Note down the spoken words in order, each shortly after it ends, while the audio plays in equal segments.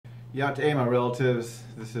Yat my relatives,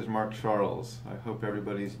 this is Mark Charles. I hope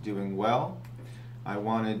everybody's doing well. I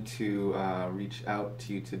wanted to reach out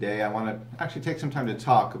to you today. I want to actually take some time to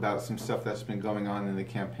talk about some stuff that's been going on in the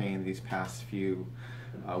campaign these past few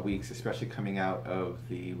weeks, especially coming out of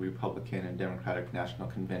the Republican and Democratic National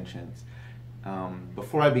Conventions.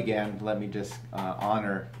 Before I begin, let me just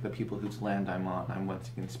honor the people whose land I'm on. I'm once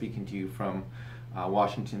again speaking to you from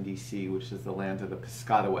Washington, D.C., which is the land of the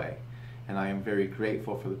Piscataway. And I am very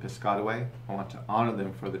grateful for the Piscataway. I want to honor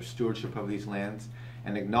them for their stewardship of these lands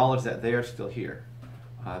and acknowledge that they are still here.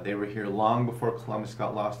 They were here long before Columbus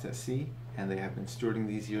got lost at sea, and they have been stewarding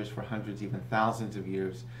these years for hundreds, even thousands of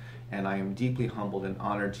years. And I am deeply humbled and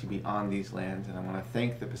honored to be on these lands, and I want to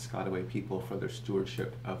thank the Piscataway people for their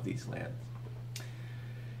stewardship of these lands.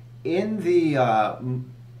 In the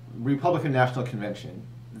Republican National Convention,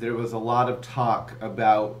 there was a lot of talk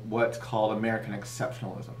about what's called American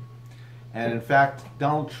exceptionalism. And in fact,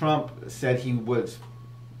 Donald Trump said he was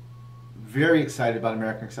very excited about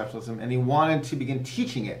American exceptionalism, and he wanted to begin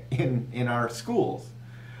teaching it in our schools.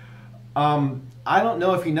 I don't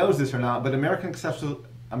know if he knows this or not, but American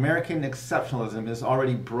exceptionalism is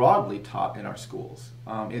already broadly taught in our schools.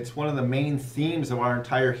 It's one of the main themes of our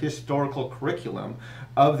entire historical curriculum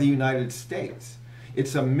of the United States.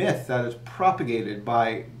 It's a myth that is propagated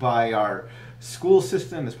by our school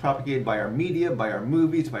system, is propagated by our media, by our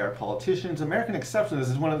movies, by our politicians. American exceptionalism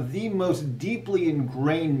is one of the most deeply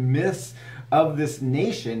ingrained myths of this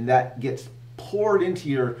nation that gets poured into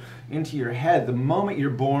your head the moment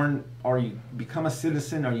you're born, or you become a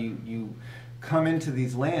citizen, or you come into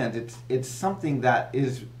these lands. It's something that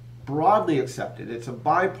is broadly accepted. It's a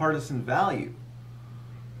bipartisan value.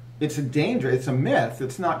 It's a danger. It's a myth.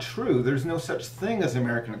 It's not true. There's no such thing as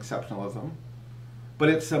American exceptionalism. But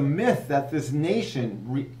it's a myth that this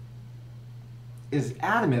nation is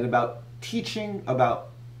adamant about teaching, about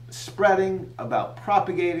spreading, about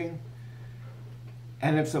propagating,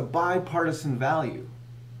 and it's a bipartisan value.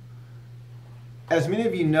 As many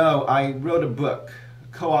of you know, I wrote a book,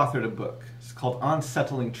 co-authored a book. It's called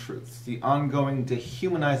Unsettling Truths, the ongoing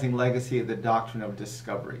dehumanizing legacy of the Doctrine of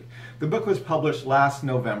Discovery. The book was published last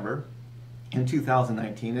November in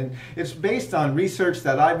 2019, and it's based on research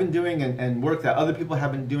that I've been doing and work that other people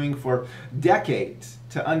have been doing for decades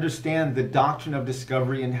to understand the doctrine of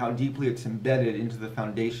discovery and how deeply it's embedded into the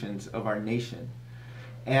foundations of our nation.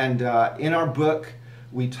 And in our book,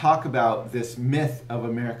 we talk about this myth of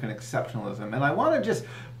American exceptionalism, and I want to just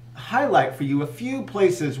highlight for you a few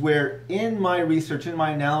places where in my research, in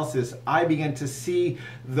my analysis, I began to see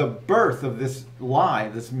the birth of this lie,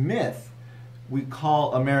 this myth we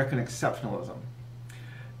call American exceptionalism.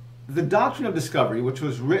 The Doctrine of Discovery, which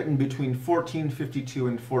was written between 1452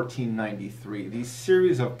 and 1493, these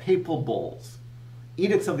series of papal bulls,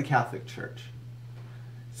 edicts of the Catholic Church.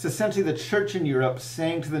 It's essentially the church in Europe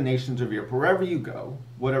saying to the nations of Europe, wherever you go,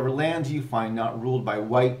 whatever lands you find not ruled by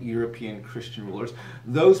white European Christian rulers,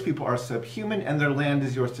 those people are subhuman and their land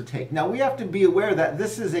is yours to take. Now we have to be aware that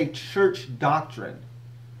this is a church doctrine.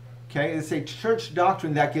 Okay, it's a church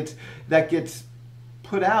doctrine that gets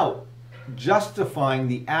put out justifying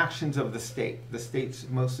the actions of the states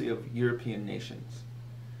mostly of European nations.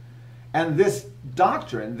 And this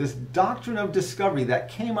doctrine of discovery that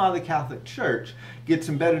came out of the Catholic Church gets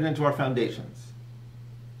embedded into our foundations.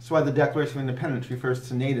 That's why the Declaration of Independence refers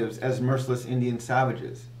to natives as merciless Indian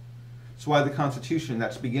savages. That's why the Constitution,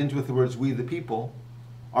 that begins with the words, "We the people,"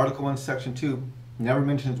 Article 1, Section 2, never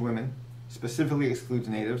mentions women, specifically excludes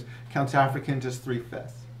natives, counts Africans as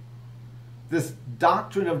 3/5. This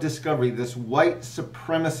doctrine of discovery, this white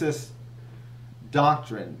supremacist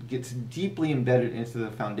doctrine, gets deeply embedded into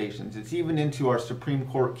the foundations. It's even into our Supreme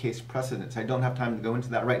Court case precedents. I don't have time to go into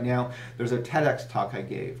that right now. There's a TEDx talk I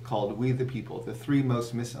gave called "We the People," the 3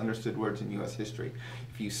 most misunderstood words in U.S. history.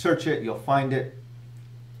 If you search it, you'll find it.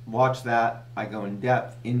 Watch that. I go in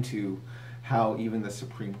depth into how even the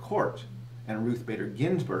Supreme Court and Ruth Bader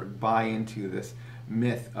Ginsburg buy into this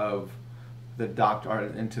myth of the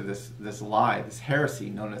doctrine, into this lie, this heresy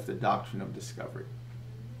known as the Doctrine of Discovery.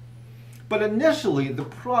 But initially, the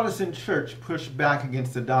Protestant Church pushed back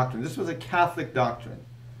against the doctrine. This was a Catholic doctrine.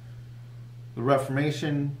 The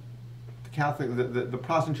Reformation, the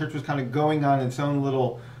Protestant Church was kind of going on its own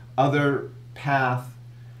little other path,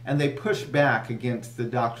 and they pushed back against the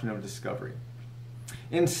Doctrine of Discovery.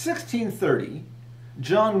 In 1630,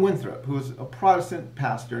 John Winthrop, who was a Protestant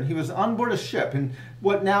pastor, and he was on board a ship in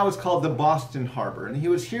what now is called the Boston Harbor, and he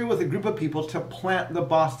was here with a group of people to plant the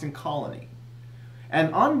Boston colony.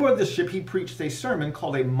 And on board the ship, he preached a sermon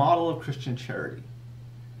called A Model of Christian Charity.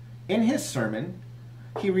 In his sermon,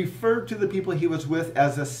 he referred to the people he was with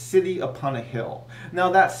as a city upon a hill.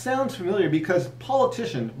 Now that sounds familiar because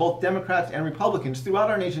politicians, both Democrats and Republicans, throughout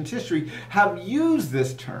our nation's history have used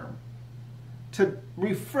this term to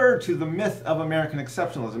refer to the myth of American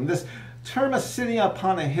exceptionalism. This term, a city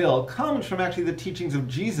upon a hill, comes from actually the teachings of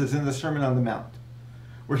Jesus in the Sermon on the Mount,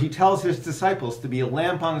 where he tells his disciples to be a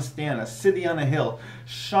lamp on a stand, a city on a hill,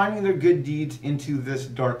 shining their good deeds into this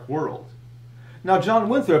dark world. Now John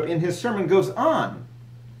Winthrop in his sermon goes on,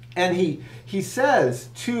 and he says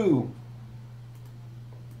to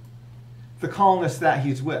the colonists that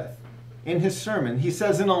he's with, in his sermon, he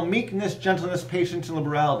says, "In all meekness, gentleness, patience, and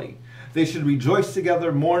liberality, they should rejoice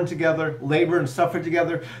together, mourn together, labor and suffer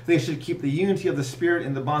together. They should keep the unity of the Spirit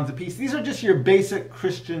in the bonds of peace." These are just your basic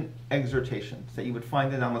Christian exhortations that you would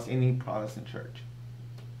find in almost any Protestant church.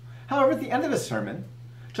 However, at the end of his sermon,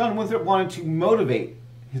 John Winthrop wanted to motivate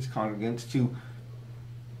his congregants to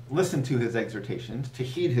listen to his exhortations, to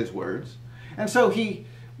heed his words. And so he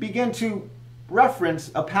began to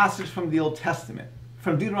reference a passage from the Old Testament,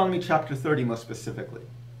 from Deuteronomy chapter 30 most specifically.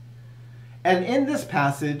 And in this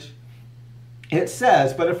passage, it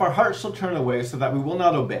says, "But if our hearts shall turn away so that we will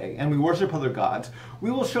not obey, and we worship other gods,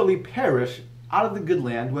 we will surely perish out of the good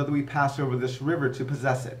land, whether we pass over this river to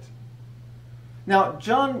possess it." Now,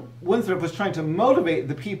 John Winthrop was trying to motivate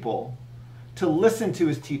the people to listen to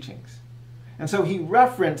his teachings. And so he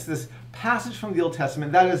referenced this passage from the Old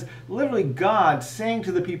Testament that is literally God saying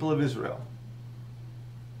to the people of Israel,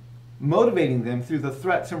 motivating them through the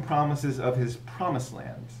threats and promises of his promised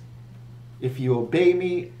lands. "If you obey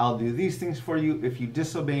me, I'll do these things for you. If you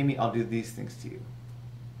disobey me, I'll do these things to you."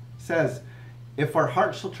 It says, "If our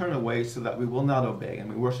hearts shall turn away so that we will not obey and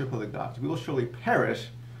we worship other gods, we will surely perish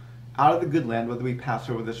out of the good land, whether we pass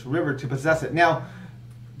over this river to possess it." Now,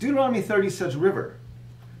 Deuteronomy 30 says river.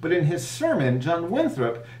 But in his sermon, John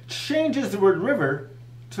Winthrop changes the word river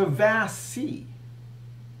to vast sea.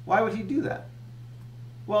 Why would he do that?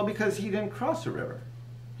 Well, because he didn't cross a river.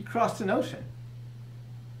 He crossed an ocean.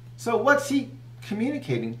 So what's he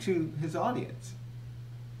communicating to his audience?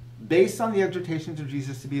 Based on the exhortations of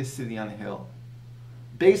Jesus to be a city on a hill,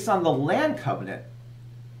 based on the land covenant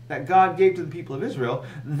that God gave to the people of Israel,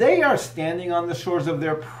 they are standing on the shores of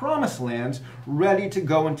their promised lands, ready to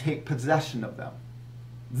go and take possession of them.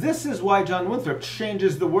 This is why John Winthrop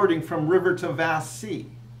changes the wording from river to vast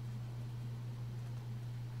sea.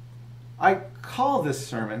 I call this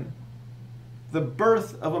sermon the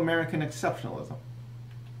birth of American exceptionalism.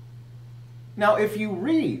 Now, if you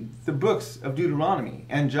read the books of Deuteronomy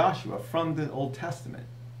and Joshua from the Old Testament,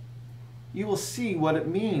 you will see what it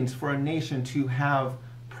means for a nation to have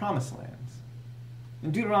promised lands.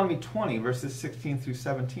 In Deuteronomy 20, verses 16 through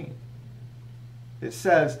 17, it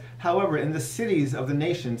says, "However, in the cities of the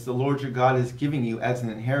nations the Lord your God is giving you as an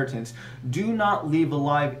inheritance, do not leave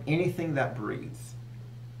alive anything that breathes.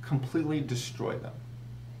 Completely destroy them."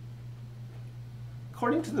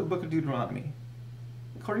 According to the book of Deuteronomy,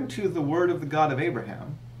 according to the word of the God of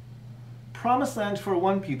Abraham, promised lands for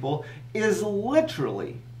one people is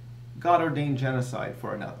literally God-ordained genocide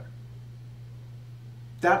for another.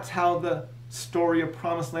 That's how the story of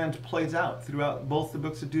promised lands plays out throughout both the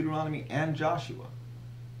books of Deuteronomy and Joshua.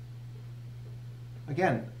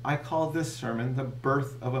 Again, I call this sermon the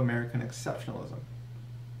birth of American exceptionalism.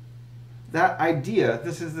 That idea,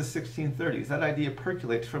 this is the 1630s, that idea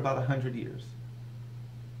percolates for about 100 years.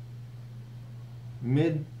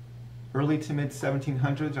 Early to mid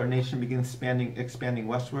 1700s, our nation begins expanding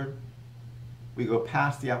westward. We go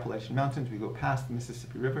past the Appalachian Mountains, we go past the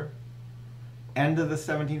Mississippi River. End of the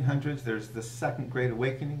 1700s, there's the Second Great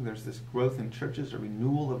Awakening. There's this growth in churches, a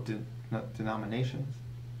renewal of denominations.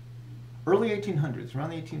 Early 1800s,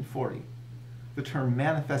 around 1840, the term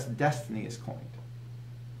manifest destiny is coined.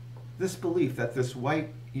 This belief that this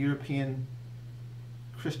white European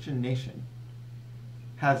Christian nation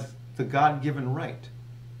has the God-given right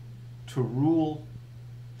to rule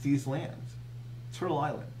these lands, Turtle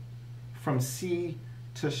Island, from sea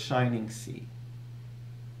to shining sea.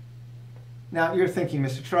 Now you're thinking,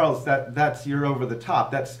 Mr. Charles, you're over the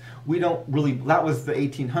top. That was the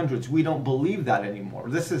 1800s. We don't believe that anymore.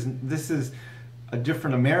 This is a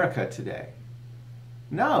different America today.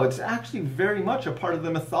 No, it's actually very much a part of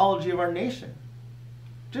the mythology of our nation.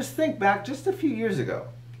 Just think back just a few years ago,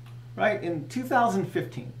 right? In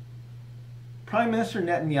 2015, Prime Minister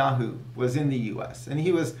Netanyahu was in the U.S. and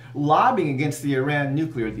he was lobbying against the Iran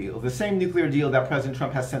nuclear deal, the same nuclear deal that President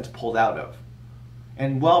Trump has since pulled out of.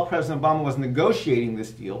 And while President Obama was negotiating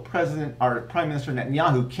this deal, Prime Minister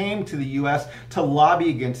Netanyahu came to the U.S. to lobby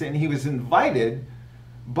against it, and he was invited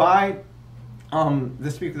by the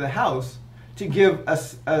Speaker of the House to give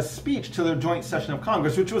a speech to the joint session of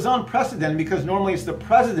Congress, which was unprecedented because normally it's the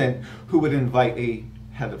president who would invite a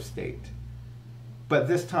head of state. But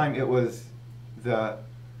this time it was the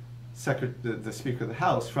Speaker of the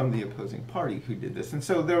House from the opposing party who did this. And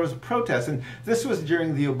so there was a protest. And this was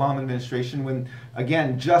during the Obama administration when,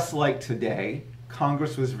 again, just like today,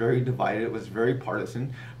 Congress was very divided. It was very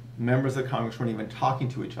partisan. Members of Congress weren't even talking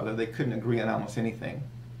to each other. They couldn't agree on almost anything.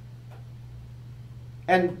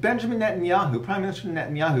 And Benjamin Netanyahu, Prime Minister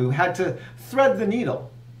Netanyahu, had to thread the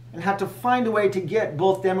needle and had to find a way to get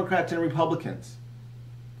both Democrats and Republicans,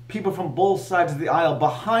 people from both sides of the aisle,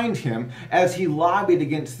 behind him as he lobbied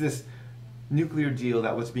against this nuclear deal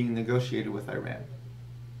that was being negotiated with Iran.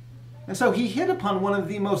 And so he hit upon one of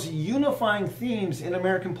the most unifying themes in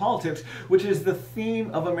American politics, which is the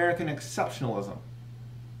theme of American exceptionalism.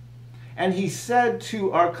 And he said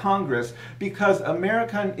to our Congress, because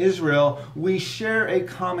America and Israel, we share a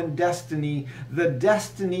common destiny, the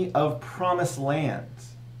destiny of promised lands.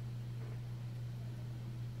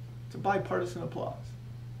 It's a bipartisan applause.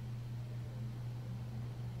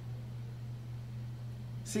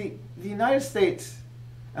 See, the United States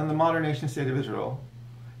and the modern nation state of Israel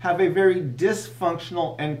have a very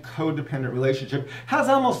dysfunctional and codependent relationship. It has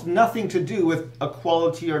almost nothing to do with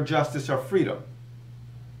equality or justice or freedom.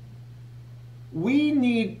 We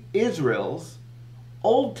need Israel's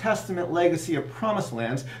Old Testament legacy of promised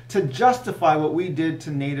lands to justify what we did to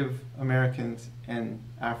Native Americans and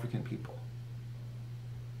African people.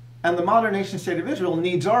 And the modern nation state of Israel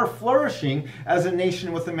needs our flourishing as a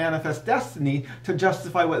nation with a manifest destiny to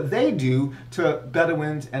justify what they do to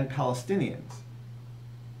Bedouins and Palestinians.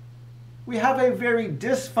 We have a very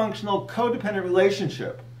dysfunctional, codependent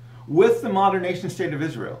relationship with the modern nation state of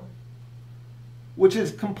Israel, which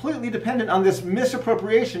is completely dependent on this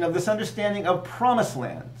misappropriation of this understanding of promised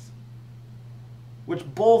lands, which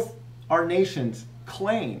both our nations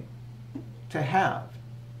claim to have,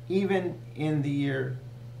 even in the year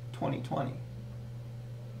 2020.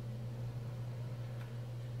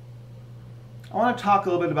 I want to talk a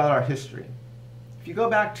little bit about our history. If you go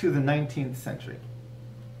back to the 19th century,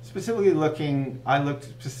 I looked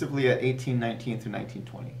specifically at 1819 through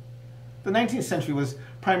 1920. The 19th century was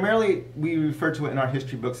primarily, we refer to it in our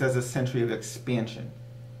history books as a century of expansion.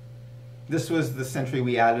 This was the century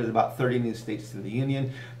we added about 30 new states to the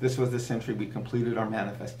Union. This was the century we completed our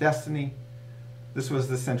manifest destiny. This was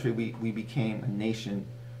the century we became a nation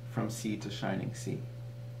from sea to shining sea.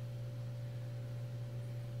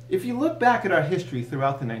 If you look back at our history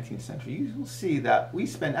throughout the 19th century, you will see that we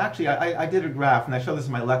spent, actually I did a graph, and I show this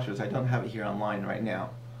in my lectures, I don't have it here online right now,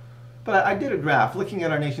 but I did a graph looking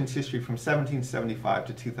at our nation's history from 1775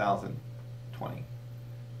 to 2020.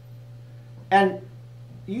 And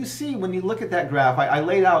you see, when you look at that graph, I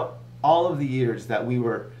laid out all of the years that we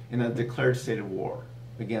were in a declared state of war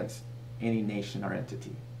against any nation or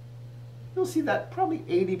entity. You'll see that probably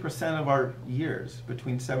 80% of our years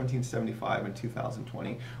between 1775 and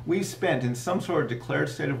 2020, we've spent in some sort of declared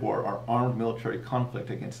state of war or armed military conflict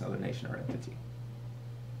against another nation or entity.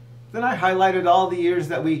 Then I highlighted all the years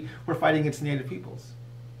that we were fighting against Native peoples.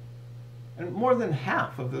 And more than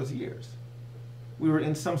half of those years, we were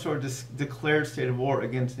in some sort of declared state of war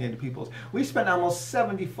against Native peoples. We spent almost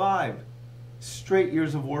 75 straight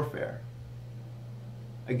years of warfare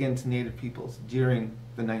against Native peoples during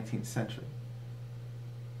the 19th century.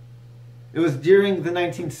 It was during the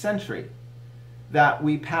 19th century that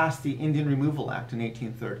we passed the Indian Removal Act in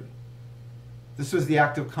 1830. This was the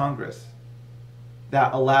act of Congress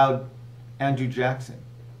that allowed Andrew Jackson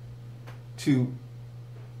to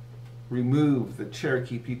remove the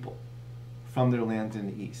Cherokee people from their lands in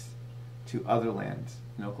the east to other lands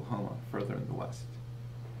in Oklahoma, further in the west.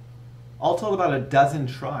 All told, about a dozen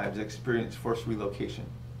tribes experienced forced relocation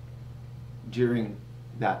during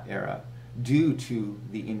that era due to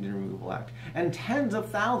the Indian Removal Act. And tens of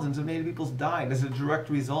thousands of Native peoples died as a direct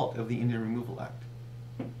result of the Indian Removal Act.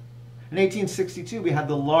 In 1862, we had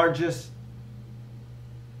the largest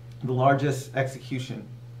execution,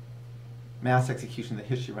 mass execution in the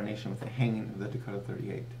history of our nation, with the hanging of the Dakota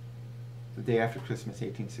 38. The day after Christmas,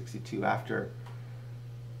 1862, after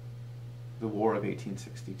the War of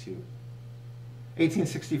 1862.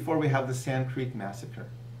 1864, we have the Sand Creek Massacre.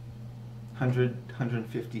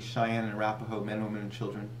 150 Cheyenne and Arapaho men, women, and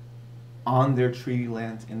children on their treaty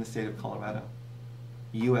lands in the state of Colorado.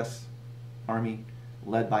 U.S. Army,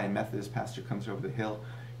 led by a Methodist pastor, comes over the hill.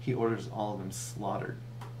 He orders all of them slaughtered.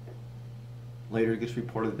 Later it gets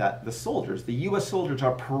reported that the U.S. soldiers,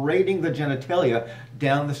 are parading the genitalia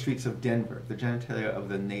down the streets of Denver, the genitalia of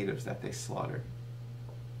the natives that they slaughtered.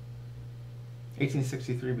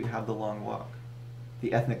 1863, we have the Long Walk.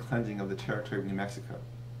 the ethnic cleansing of the territory of New Mexico,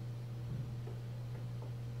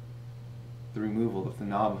 the removal of the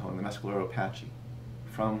Navajo and the Mescalero Apache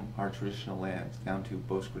from our traditional lands down to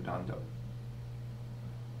Bosque Redondo.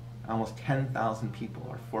 Almost 10,000 people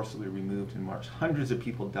are forcibly removed in March. Hundreds of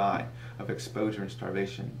people die of exposure and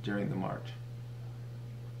starvation during the march.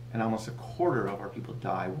 And almost a quarter of our people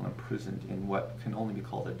die while imprisoned in what can only be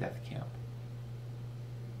called a death camp.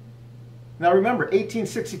 Now remember,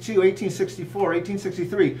 1862, 1864,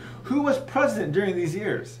 1863, who was president during these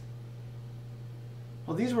years?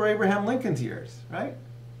 Well, these were Abraham Lincoln's years, right?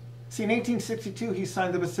 See, in 1862, he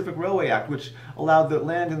signed the Pacific Railway Act, which allowed the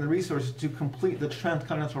land and the resources to complete the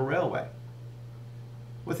Transcontinental Railway.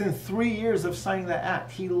 Within 3 years of signing that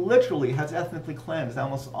act, he literally has ethnically cleansed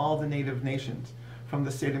almost all the native nations from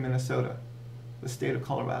the state of Minnesota, the state of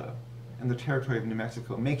Colorado, and the territory of New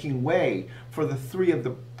Mexico, making way for the three of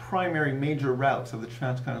the primary major routes of the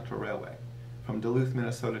Transcontinental Railway, from Duluth,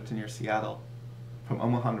 Minnesota to near Seattle, from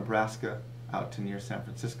Omaha, Nebraska out to near San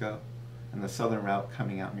Francisco, and the southern route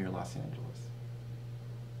coming out near Los Angeles,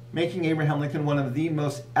 making Abraham Lincoln one of the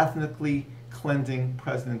most ethnically cleansing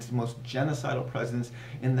presidents, most genocidal presidents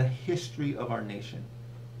in the history of our nation.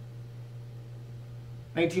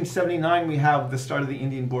 1979, we have the start of the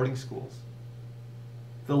Indian boarding schools.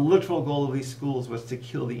 The literal goal of these schools was to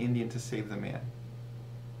kill the Indian to save the man.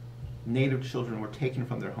 Native children were taken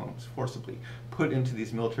from their homes forcibly, put into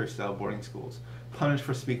these military-style boarding schools, punished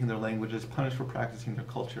for speaking their languages, punished for practicing their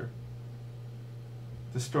culture.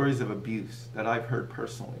 The stories of abuse that I've heard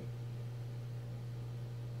personally,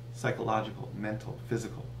 psychological, mental,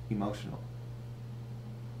 physical, emotional,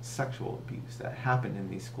 sexual abuse that happened in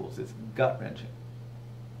these schools, is gut-wrenching.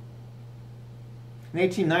 In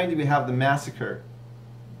 1890, we have the massacre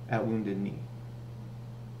at Wounded Knee.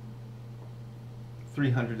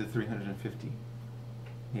 300 to 350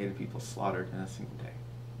 Native people slaughtered in a single day.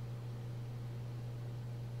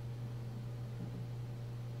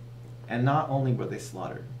 And not only were they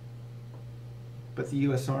slaughtered, but the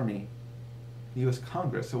U.S. Army, the U.S.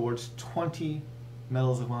 Congress awards 20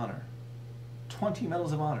 Medals of Honor. 20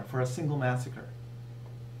 Medals of Honor for a single massacre.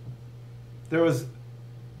 There was,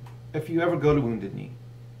 if you ever go to Wounded Knee,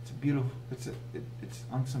 it's a beautiful, it's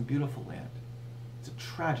on some beautiful land. It's a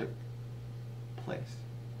tragic place.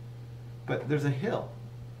 But there's a hill,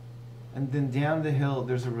 and then down the hill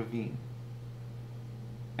there's a ravine.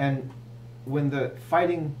 And when the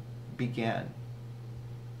fighting began,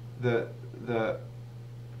 the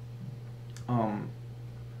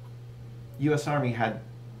U.S. Army had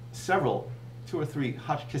two or three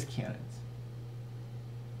Hotchkiss cannons,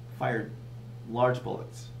 fired large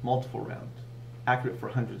bullets, multiple rounds, accurate for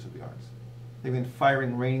hundreds of yards. They've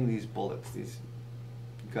been raining these bullets, these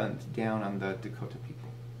guns, down on the Dakota people.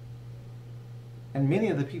 And many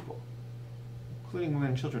of the people, including women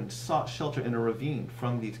and children, sought shelter in a ravine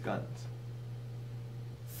from these guns.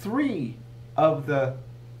 3 of the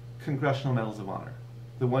Congressional Medals of Honor,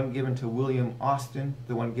 the one given to William Austin,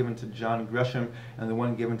 the one given to John Gresham, and the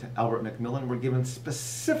one given to Albert McMillan, were given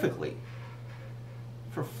specifically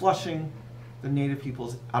for flushing the Native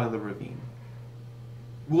peoples out of the ravine.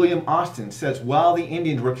 William Austin says, while the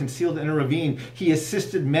Indians were concealed in a ravine, he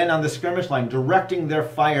assisted men on the skirmish line, directing their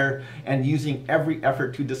fire and using every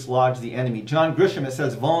effort to dislodge the enemy. John Grisham, it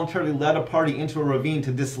says, voluntarily led a party into a ravine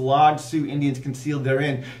to dislodge Sioux Indians concealed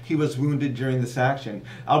therein. He was wounded during this action.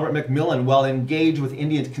 Albert McMillan, while engaged with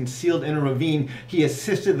Indians concealed in a ravine, he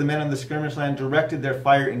assisted the men on the skirmish line, directed their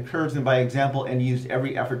fire, encouraged them by example, and used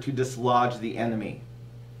every effort to dislodge the enemy.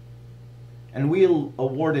 And we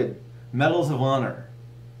awarded Medals of Honor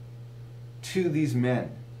to these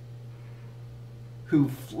men who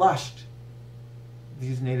flushed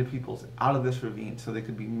these Native peoples out of this ravine so they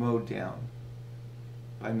could be mowed down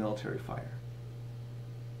by military fire.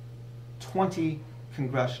 20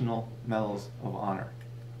 Congressional Medals of Honor.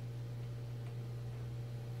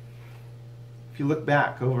 If you look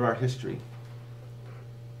back over our history,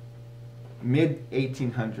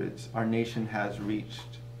 mid-1800s, our nation has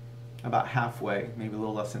reached about halfway, maybe a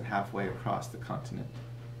little less than halfway across the continent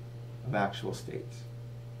of actual states.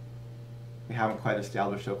 We haven't quite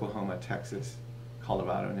established Oklahoma, Texas,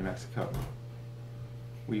 Colorado, New Mexico.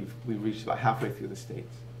 We've reached about halfway through the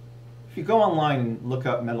states. If you go online and look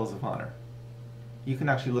up Medals of Honor, you can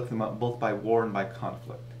actually look them up both by war and by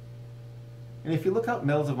conflict. And if you look up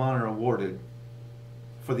Medals of Honor awarded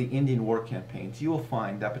for the Indian War campaigns, you will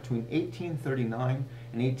find that between 1839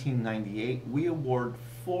 and 1898, we award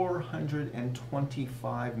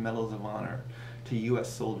 425 Medals of Honor to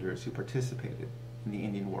U.S. soldiers who participated in the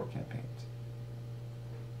Indian War campaigns.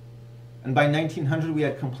 And by 1900, we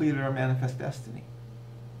had completed our manifest destiny.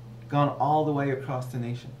 gone all the way across the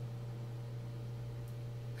nation,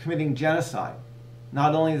 committing genocide.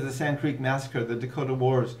 Not only the Sand Creek Massacre, the Dakota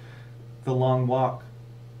Wars, the Long Walk,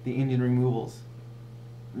 the Indian removals,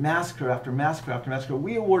 massacre after massacre after massacre.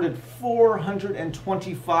 We awarded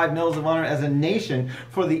 425 Medals of Honor as a nation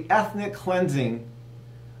for the ethnic cleansing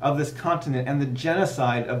of this continent and the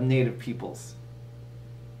genocide of native peoples.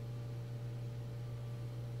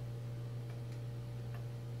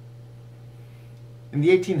 In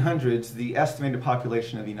the 1800s, the estimated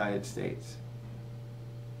population of the United States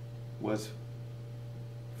was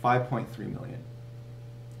 5.3 million.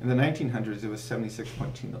 In the 1900s, it was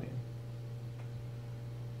 76.2 million.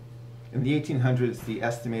 In the 1800s, the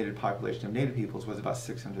estimated population of native peoples was about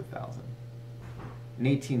 600,000. In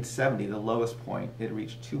 1870, the lowest point, it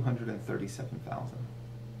reached 237,000.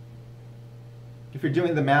 If you're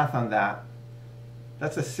doing the math on that,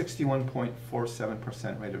 that's a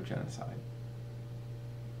 61.47% rate of genocide,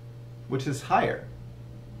 which is higher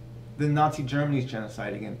than Nazi Germany's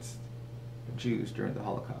genocide against Jews during the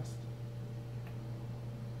Holocaust.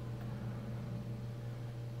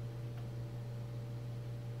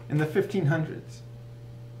 In the 1500s,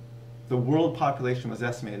 the world population was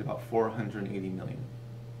estimated about 480 million.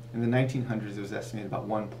 In the 1900s, it was estimated about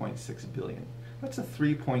 1.6 billion. That's a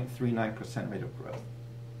 3.39% rate of growth.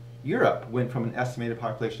 Europe went from an estimated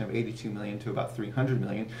population of 82 million to about 300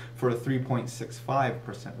 million for a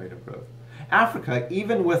 3.65% rate of growth. Africa,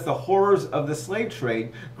 even with the horrors of the slave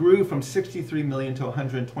trade, grew from 63 million to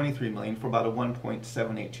 123 million for about a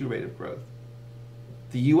 1.782 rate of growth.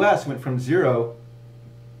 The US went from 0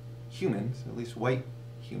 humans, at least white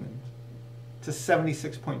humans, to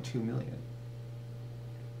 76.2 million.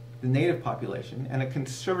 The native population, and a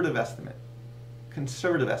conservative estimate in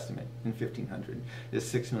 1500 is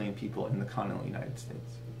 6 million people in the continental United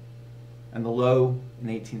States. And the low in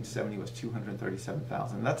 1870 was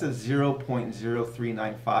 237,000. That's a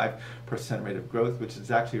 0.0395% rate of growth, which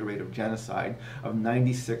is actually a rate of genocide of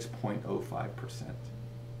 96.05%,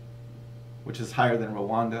 which is higher than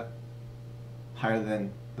Rwanda, higher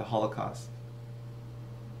than the Holocaust,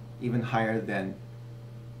 even higher than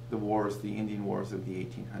the wars, the Indian wars of the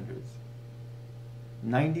 1800s.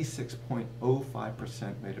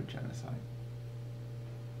 96.05% rate of genocide.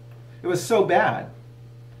 It was so bad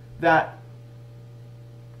that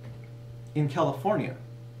in California,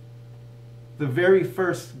 the very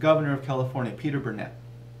first governor of California, Peter Burnett,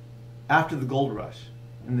 after the gold rush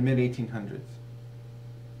in the mid-1800s,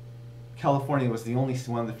 California was the only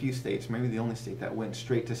one of the few states, maybe the only state, that went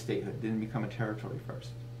straight to statehood, didn't become a territory first.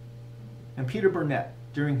 And Peter Burnett,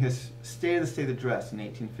 during his State of the State address in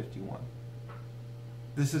 1851,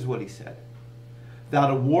 this is what he said: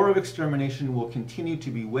 that a war of extermination will continue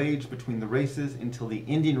to be waged between the races until the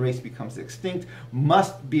Indian race becomes extinct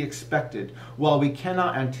must be expected. While we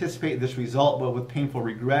cannot anticipate this result, but with painful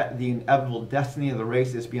regret, the inevitable destiny of the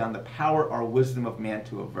race is beyond the power or wisdom of man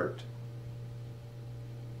to avert.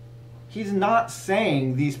 He's not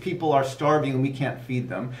saying these people are starving and we can't feed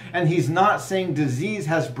them. And he's not saying disease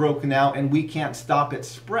has broken out and we can't stop its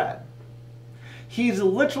spread. He's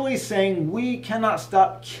literally saying we cannot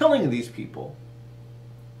stop killing these people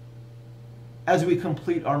as we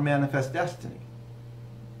complete our manifest destiny.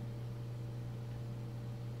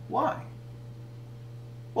 Why?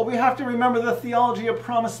 Well, we have to remember the theology of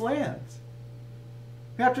promised lands.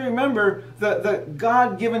 We have to remember the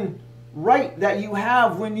God-given right that you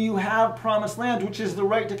have when you have promised land, which is the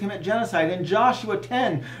right to commit genocide. In Joshua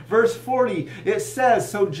 10, verse 40, it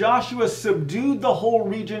says, "So Joshua subdued the whole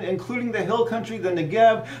region, including the hill country, the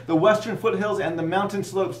Negev, the western foothills, and the mountain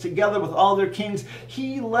slopes, together with all their kings.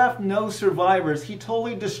 He left no survivors. He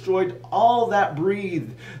totally destroyed all that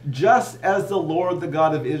breathed, just as the Lord, the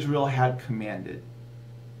God of Israel, had commanded."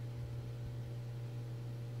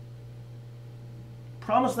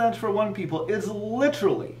 Promised lands for one people is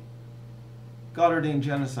literally God-ordained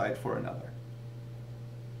genocide for another.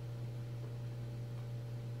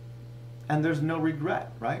 And there's no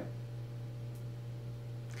regret, right?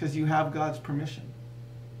 Because you have God's permission.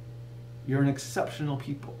 You're an exceptional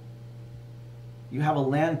people. You have a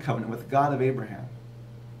land covenant with the God of Abraham.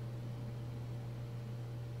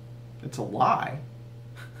 It's a lie.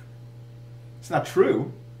 It's not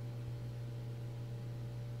true.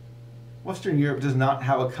 Western Europe does not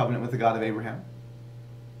have a covenant with the God of Abraham.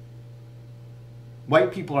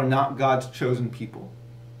 White people are not God's chosen people.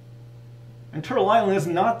 And Turtle Island is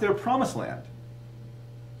not their promised land.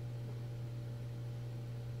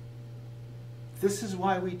 This is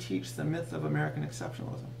why we teach the myth of American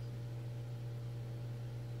exceptionalism.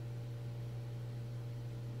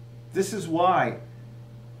 This is why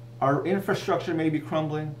our infrastructure may be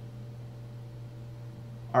crumbling.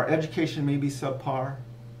 Our education may be subpar.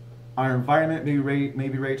 Our environment may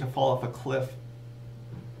be ready to fall off a cliff.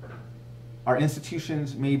 Our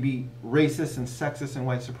institutions may be racist and sexist and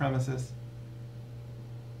white supremacist.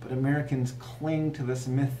 But Americans cling to this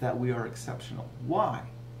myth that we are exceptional. Why?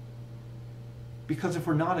 Because if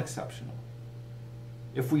we're not exceptional,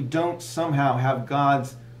 if we don't somehow have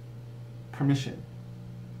God's permission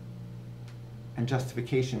and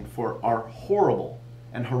justification for our horrible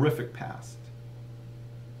and horrific past,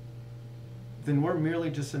 then we're merely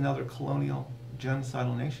just another colonial,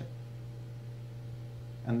 genocidal nation.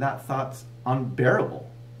 And that thought's unbearable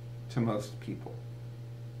to most people.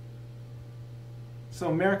 So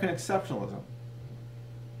American exceptionalism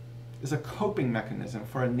is a coping mechanism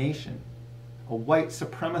for a nation, a white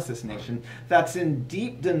supremacist nation, that's in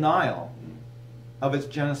deep denial of its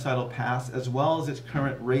genocidal past as well as its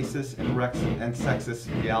current racist and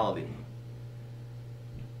sexist reality.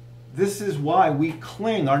 This is why we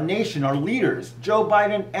cling, our nation, our leaders, Joe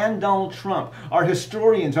Biden and Donald Trump, our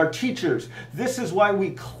historians, our teachers. This is why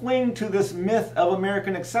we cling to this myth of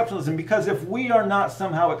American exceptionalism, because if we are not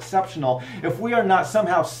somehow exceptional, if we are not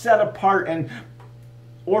somehow set apart and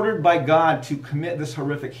ordered by God to commit this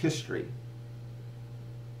horrific history,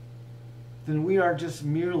 then we are just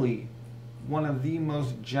merely one of the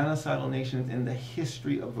most genocidal nations in the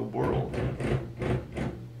history of the world.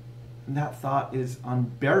 And that thought is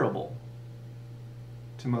unbearable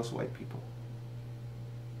to most white people.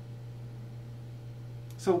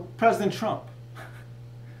 So, President Trump,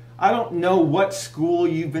 I don't know what school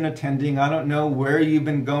you've been attending. I don't know where you've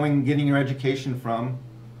been going, getting your education from.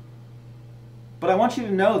 But I want you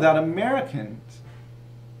to know that Americans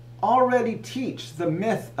already teach the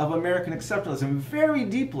myth of American exceptionalism very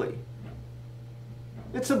deeply.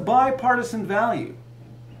 It's a bipartisan value.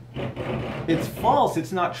 It's false,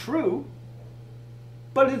 it's not true,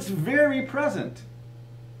 but it's very present.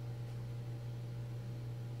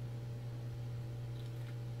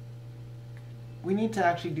 We need to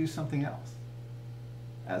actually do something else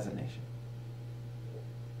as a nation.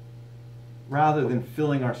 Rather than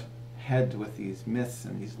filling our heads with these myths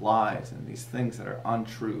and these lies and these things that are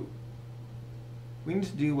untrue, we need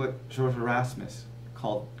to do what George Erasmus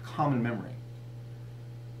called common memory.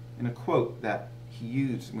 In a quote that he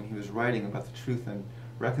used when he was writing about the Truth and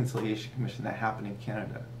Reconciliation Commission that happened in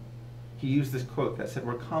Canada. He used this quote that said,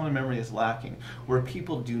 where common memory is lacking, where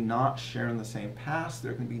people do not share in the same past,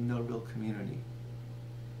 there can be no real community.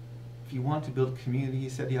 If you want to build community, he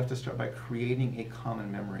said, you have to start by creating a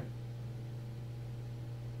common memory.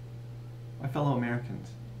 My fellow Americans,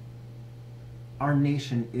 our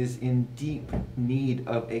nation is in deep need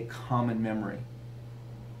of a common memory.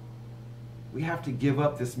 We have to give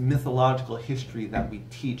up this mythological history that we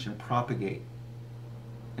teach and propagate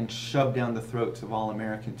and shove down the throats of all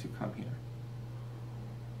Americans who come here.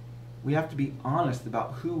 We have to be honest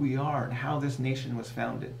about who we are and how this nation was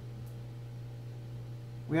founded.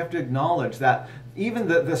 We have to acknowledge that even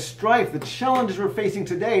the strife, the challenges we're facing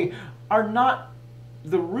today are not,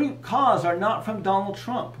 the root cause are not from Donald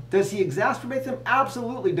Trump. Does he exacerbate them?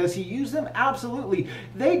 Absolutely. Does he use them? Absolutely.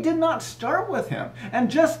 They did not start with him.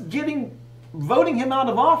 And just voting him out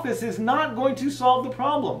of office is not going to solve the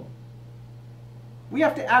problem. We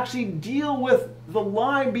have to actually deal with the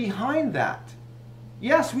lie behind that.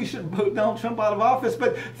 Yes, we should vote Donald Trump out of office,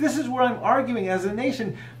 but this is where I'm arguing as a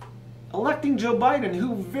nation. Electing Joe Biden,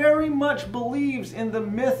 who very much believes in the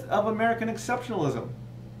myth of American exceptionalism,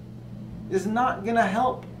 is not going to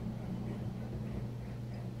help.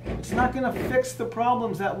 It's not going to fix the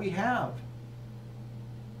problems that we have.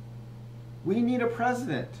 We need a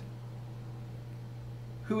president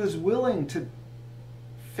who is willing to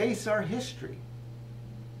face our history,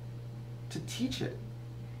 to teach it,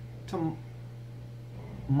 to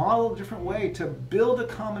model a different way, to build a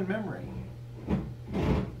common memory,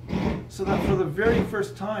 so that for the very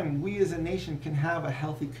first time, we as a nation can have a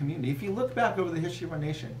healthy community. If you look back over the history of our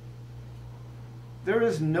nation, there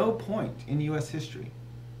is no point in U.S. history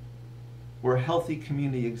where a healthy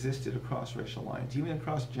community existed across racial lines, even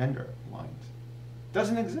across gender lines. It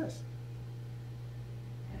doesn't exist.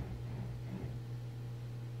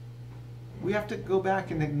 We have to go back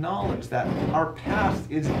and acknowledge that our past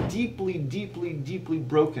is deeply, deeply, deeply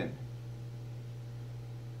broken.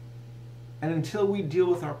 And until we deal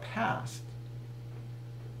with our past,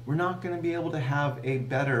 we're not going to be able to have a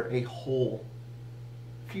better, a whole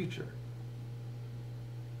future.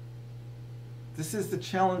 This is the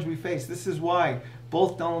challenge we face. This is why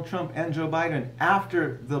both Donald Trump and Joe Biden,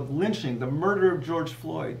 after the lynching, the murder of George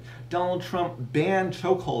Floyd, Donald Trump banned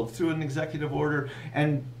chokeholds through an executive order,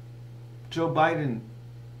 and Joe Biden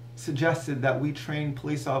suggested that we train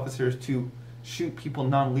police officers to shoot people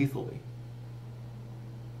non-lethally.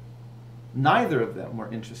 Neither of them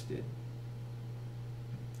were interested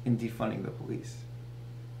in defunding the police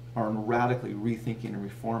or in radically rethinking and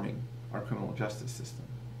reforming our criminal justice system.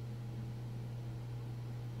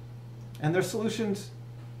 And their solutions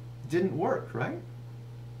didn't work, right?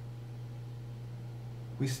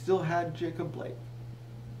 We still had Jacob Blake.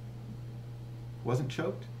 Wasn't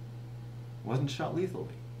choked, wasn't shot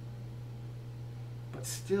lethally, but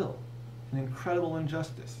still an incredible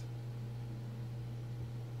injustice.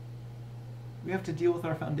 We have to deal with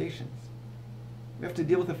our foundations. We have to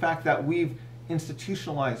deal with the fact that we've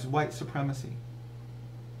institutionalized white supremacy.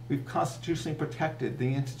 We've constitutionally protected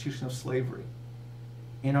the institution of slavery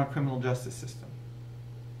in our criminal justice system.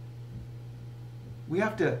 We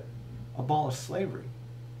have to abolish slavery.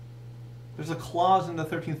 There's a clause in the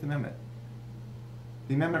 13th Amendment.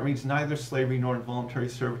 The amendment reads, "Neither slavery nor involuntary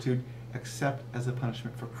servitude, except as a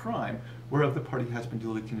punishment for crime, whereof the party has been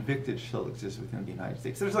duly convicted, shall exist within the United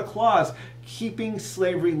States." There's a clause keeping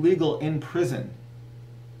slavery legal in prison.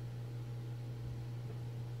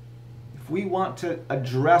 If we want to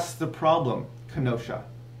address the problem, Kenosha,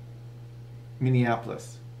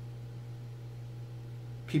 Minneapolis,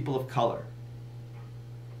 people of color,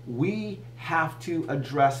 we have to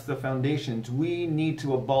address the foundations. We need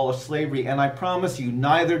to abolish slavery. And I promise you,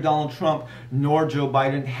 neither Donald Trump nor Joe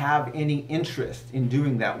Biden have any interest in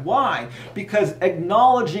doing that. Why? Because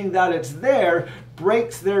acknowledging that it's there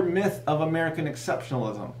breaks their myth of American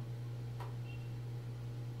exceptionalism.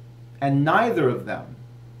 And neither of them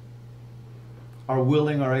are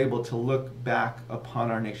willing or able to look back upon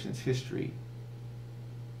our nation's history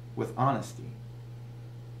with honesty.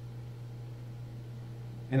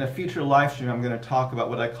 In a future live stream, I'm going to talk about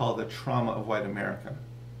what I call the trauma of white America.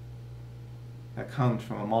 That comes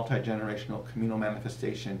from a multi-generational communal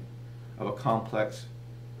manifestation of a complex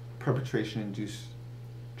perpetration-induced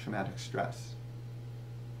traumatic stress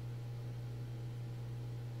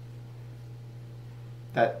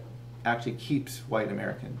that actually keeps white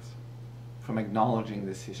Americans from acknowledging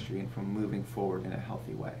this history and from moving forward in a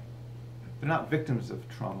healthy way. They're not victims of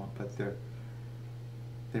trauma, but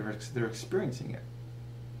they're experiencing it.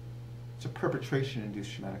 It's a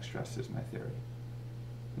perpetration-induced traumatic stress is my theory.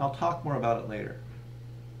 And I'll talk more about it later.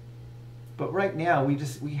 But right now, we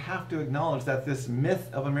have to acknowledge that this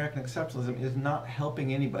myth of American exceptionalism is not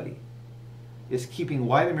helping anybody. It's keeping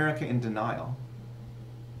white America in denial.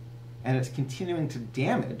 And it's continuing to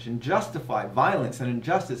damage and justify violence and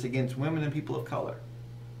injustice against women and people of color.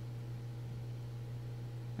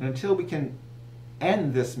 And until we can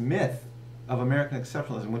end this myth of American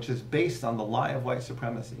exceptionalism, which is based on the lie of white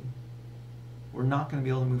supremacy, we're not going to be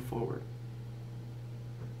able to move forward.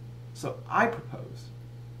 So I propose,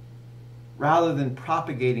 rather than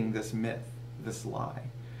propagating this myth, this lie,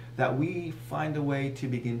 that we find a way to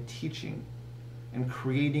begin teaching and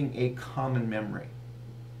creating a common memory.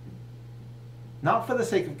 Not for the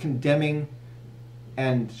sake of condemning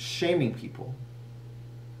and shaming people,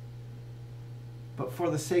 but for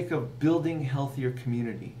the sake of building healthier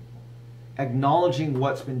community, acknowledging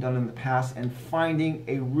what's been done in the past and finding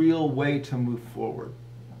a real way to move forward.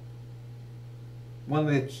 One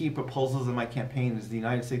of the key proposals in my campaign is the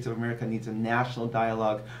United States of America needs a national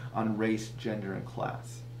dialogue on race, gender, and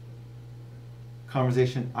class.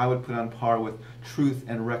 Conversation I would put on par with Truth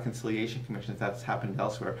and Reconciliation Commission if that's happened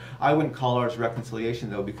elsewhere. I wouldn't call ours reconciliation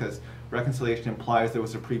though, because reconciliation implies there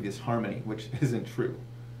was a previous harmony, which isn't true.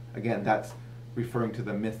 Again, that's referring to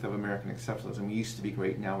the myth of American exceptionalism. We used to be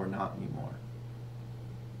great, now we're not anymore.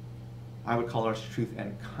 I would call ours Truth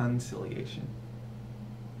and Conciliation.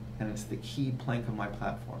 And it's the key plank of my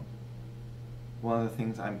platform. One of the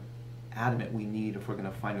things I'm adamant we need if we're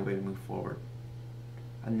going to find a way to move forward.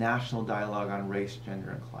 A national dialogue on race,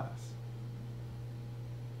 gender, and class.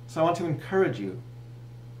 So I want to encourage you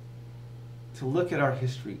to look at our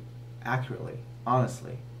history accurately,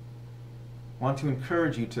 honestly. I want to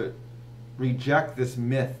encourage you to reject this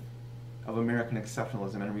myth of American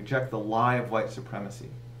exceptionalism and reject the lie of white supremacy.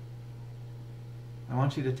 I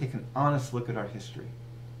want you to take an honest look at our history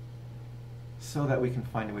so that we can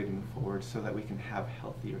find a way to move forward, so that we can have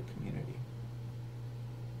healthier community.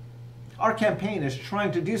 Our campaign is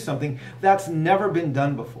trying to do something that's never been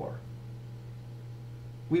done before.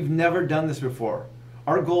 We've never done this before.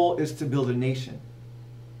 Our goal is to build a nation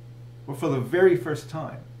where for the very first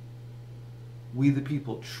time, we the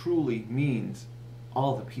people truly means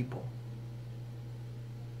all the people.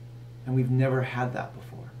 And we've never had that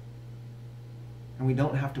before. And we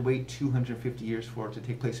don't have to wait 250 years for it to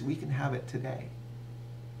take place. We can have it today.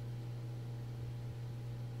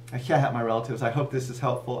 Yeah, my relatives, I hope this is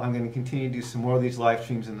helpful. I'm going to continue to do some more of these live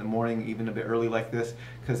streams in the morning, even a bit early like this,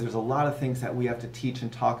 because there's a lot of things that we have to teach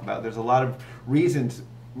and talk about. There's a lot of reasons.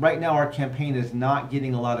 Right now our campaign is not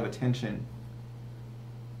getting a lot of attention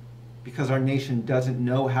because our nation doesn't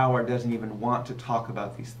know how or doesn't even want to talk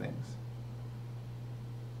about these things.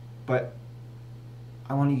 But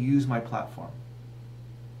I want to use my platform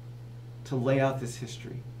to lay out this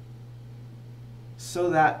history so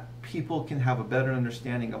that people can have a better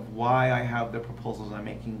understanding of why I have the proposals I'm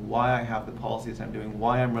making, why I have the policies I'm doing,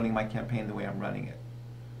 why I'm running my campaign the way I'm running it.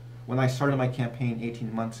 When I started my campaign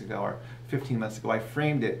 18 months ago or 15 months ago, I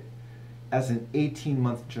framed it as an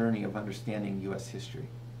 18-month journey of understanding U.S. history.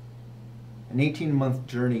 An 18-month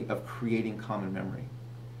journey of creating common memory.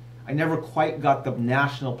 I never quite got the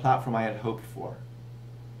national platform I had hoped for.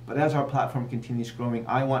 But as our platform continues growing,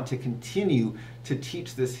 I want to continue to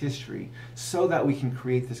teach this history so that we can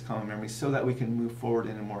create this common memory, so that we can move forward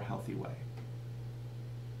in a more healthy way.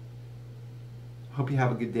 Hope you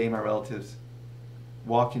have a good day, my relatives.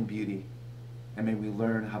 Walk in beauty, and may we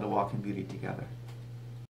learn how to walk in beauty together.